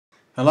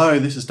Hello,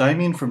 this is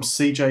Damien from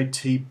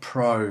CJT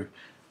Pro.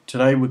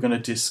 Today we're going to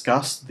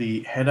discuss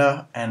the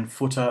header and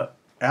footer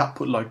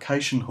output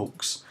location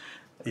hooks.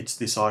 It's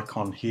this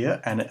icon here,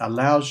 and it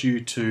allows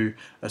you to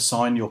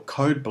assign your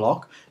code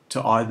block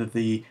to either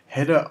the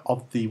header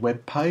of the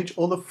web page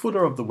or the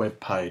footer of the web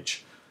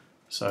page.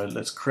 So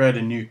let's create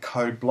a new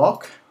code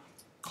block,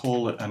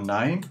 call it a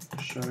name,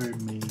 show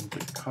me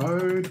the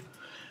code,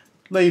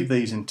 leave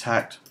these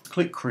intact,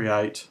 click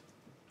create.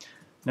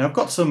 Now I've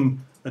got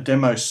a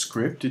demo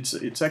script.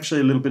 It's actually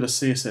a little bit of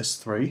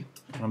CSS3,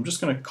 and I'm just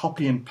going to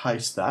copy and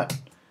paste that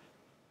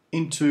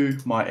into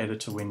my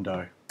editor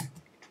window.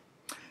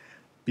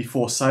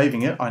 Before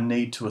saving it, I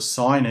need to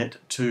assign it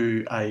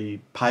to a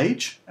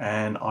page,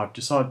 and I've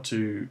decided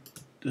to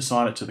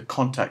assign it to the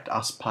Contact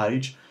Us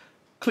page.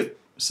 Click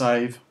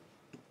Save.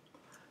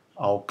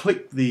 I'll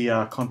click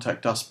the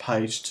Contact Us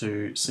page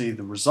to see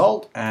the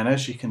result, and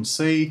as you can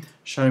see,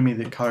 Show Me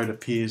the Code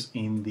appears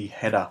in the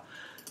header.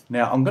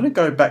 Now I'm going to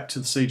go back to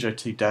the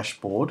CJT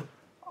dashboard.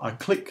 I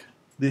click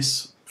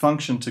this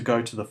function to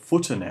go to the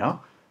footer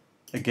now.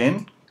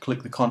 Again,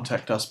 click the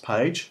Contact Us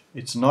page.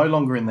 It's no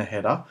longer in the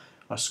header.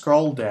 I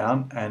scroll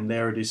down and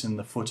there it is in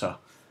the footer.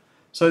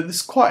 So this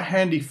is quite a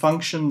handy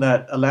function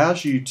that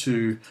allows you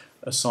to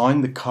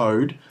assign the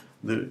code,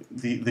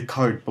 the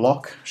code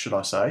block, should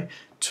I say,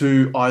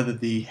 to either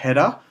the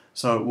header,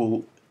 so it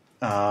will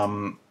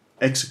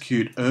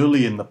execute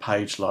early in the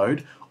page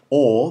load,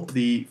 or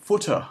the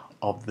footer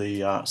of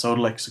the, so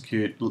it'll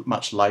execute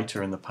much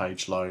later in the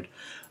page load.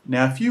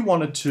 Now if you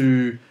wanted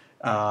to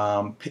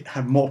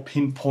have more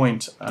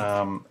pinpoint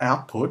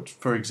output,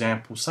 for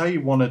example, say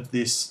you wanted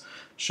this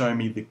Show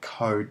Me the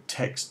Code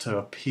text to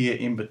appear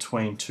in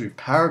between two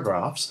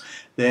paragraphs,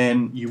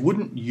 then you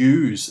wouldn't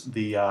use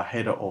the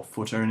header or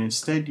footer, and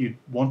instead you'd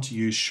want to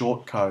use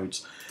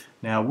shortcodes.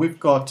 Now we've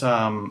got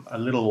a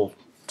little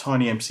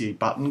tiny MCE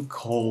button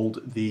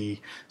called the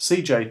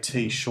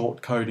CJT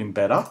Shortcode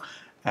Embedder,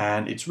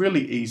 and it's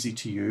really easy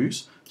to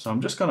use. So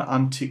I'm just going to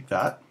untick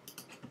that,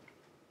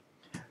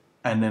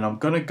 and then I'm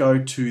going to go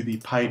to the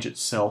page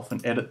itself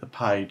and edit the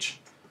page.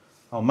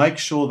 I'll make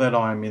sure that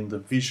I'm in the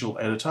visual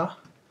editor.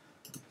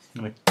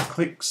 I'm going to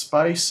click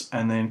space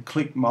and then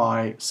click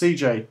my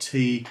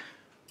CJT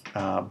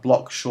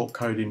block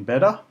shortcode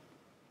embedder,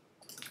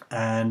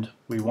 and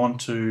we want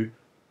to,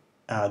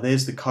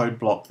 there's the code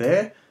block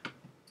there,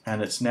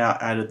 and it's now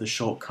added the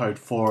shortcode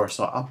for us.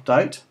 So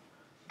update,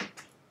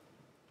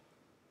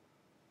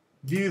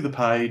 view the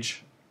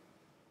page,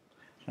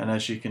 and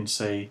as you can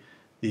see,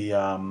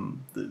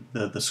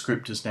 the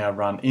script is now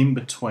run in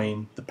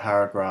between the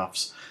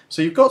paragraphs.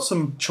 So you've got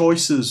some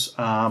choices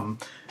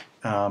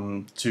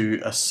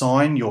to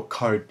assign your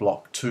code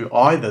block to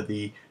either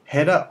the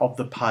header of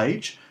the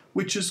page,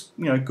 which is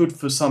good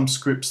for some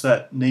scripts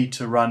that need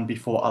to run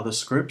before other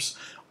scripts,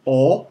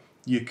 or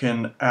you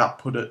can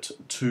output it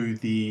to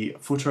the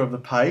footer of the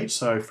page.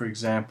 So for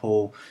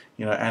example,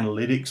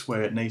 analytics,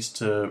 where it needs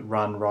to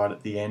run right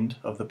at the end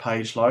of the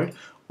page load,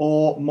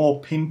 or more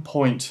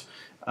pinpoint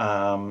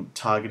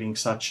targeting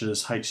such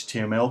as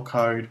HTML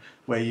code,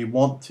 where you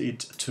want it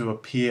to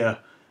appear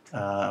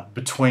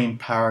between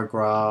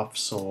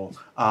paragraphs or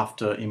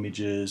after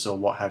images or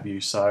what have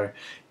you. So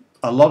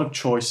a lot of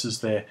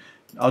choices there.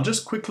 I'll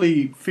just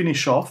quickly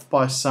finish off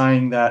by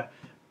saying that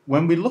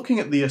when we're looking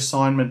at the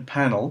assignment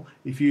panel,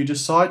 if you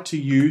decide to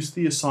use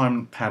the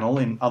assignment panel,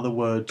 in other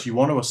words, you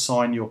want to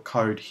assign your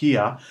code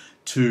here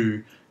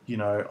to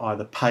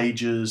either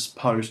pages,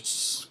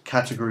 posts,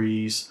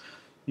 categories,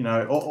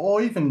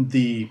 or even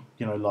the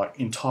like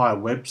entire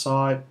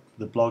website,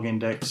 the blog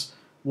index,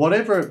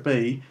 whatever it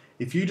be.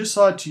 If you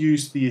decide to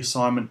use the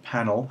assignment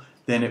panel,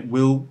 then it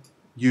will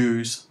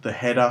use the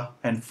header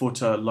and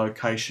footer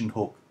location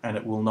hook, and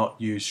it will not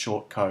use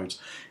shortcodes.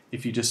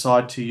 If you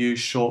decide to use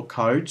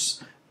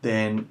shortcodes,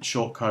 then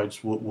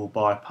shortcodes will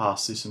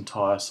bypass this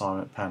entire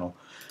assignment panel.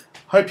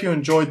 Hope you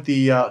enjoyed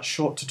the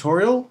short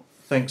tutorial.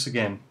 Thanks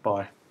again.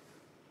 Bye.